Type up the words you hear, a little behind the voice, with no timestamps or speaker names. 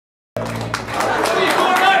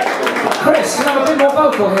bit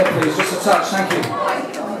more vocal here, please, just a touch, thank you.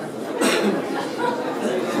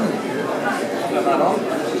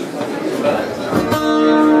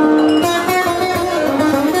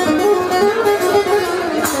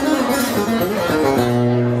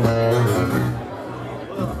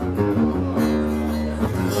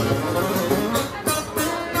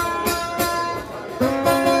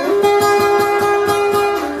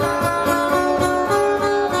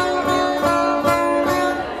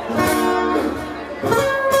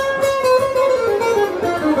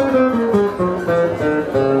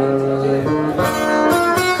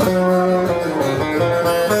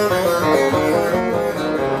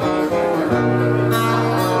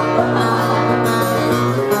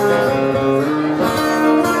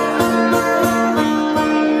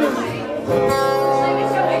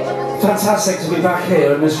 Fantastic to be back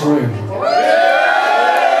here in this room.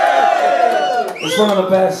 It's one of the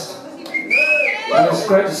best, and it's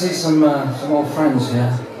great to see some old friends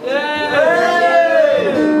here.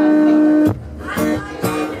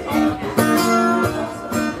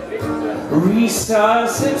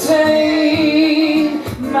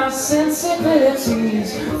 Resuscitate my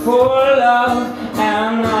sensibilities for love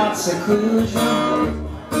and not seclusion.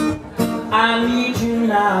 I need you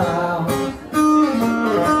now.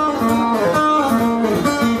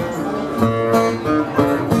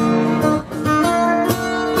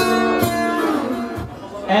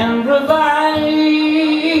 And revive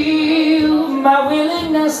my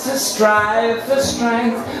willingness to strive for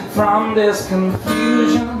strength from this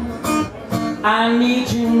confusion. I need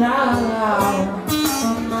you now.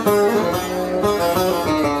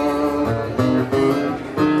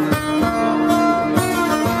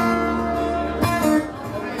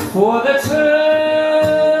 For the turn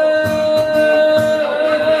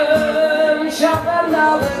shall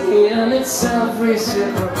another in itself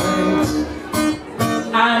reciprocate.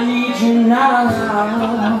 I need you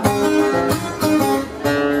now.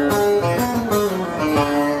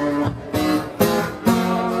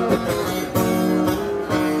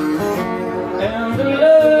 And the love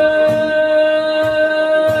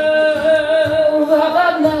of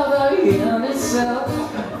another in itself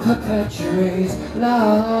perpetuates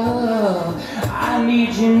love. I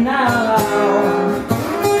need you now.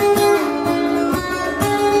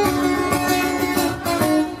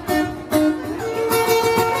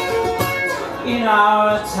 In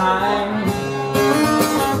our time,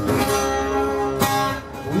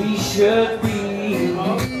 we should be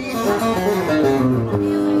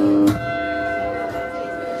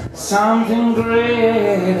something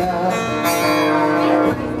greater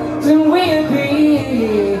than we'll be.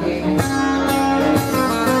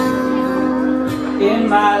 In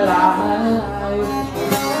my life,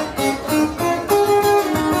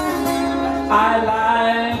 I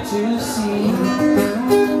like to see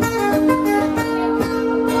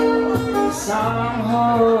some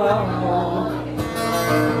hope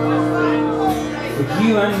for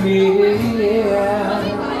you and me,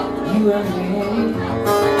 you and me.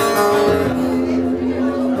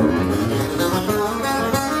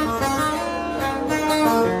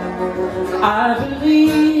 I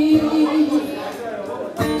believe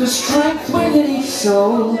the strength within each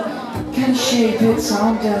soul can shape its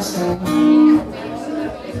own destiny,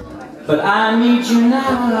 but I need you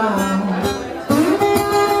now.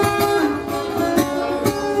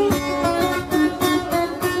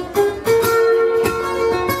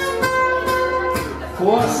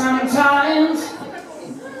 For sometimes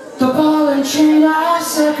the ball and chain of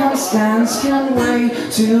circumstance can weigh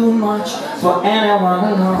too much for anyone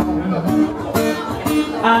alone.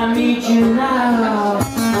 I need you now.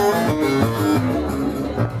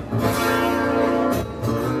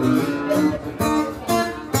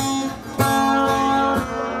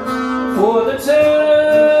 For the touch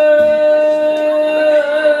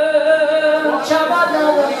of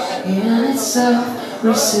another in itself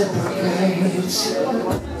reciprocates.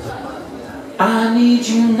 I need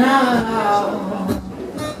you now.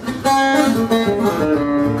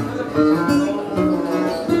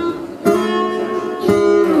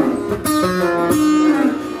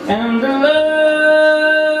 And the love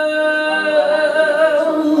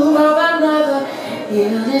of another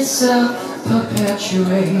in itself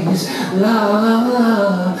perpetuates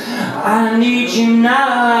love. I need you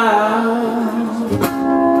now.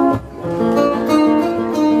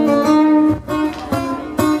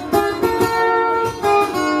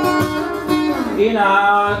 In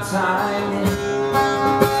our time,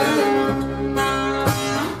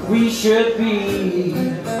 we should be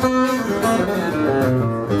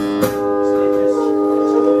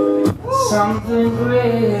something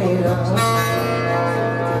greater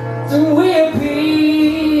than we'll be.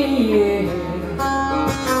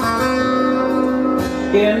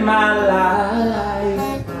 my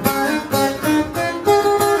life.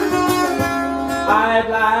 I'd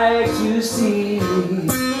like to see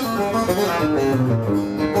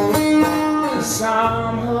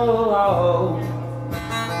some hope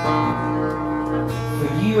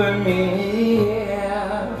for you and me.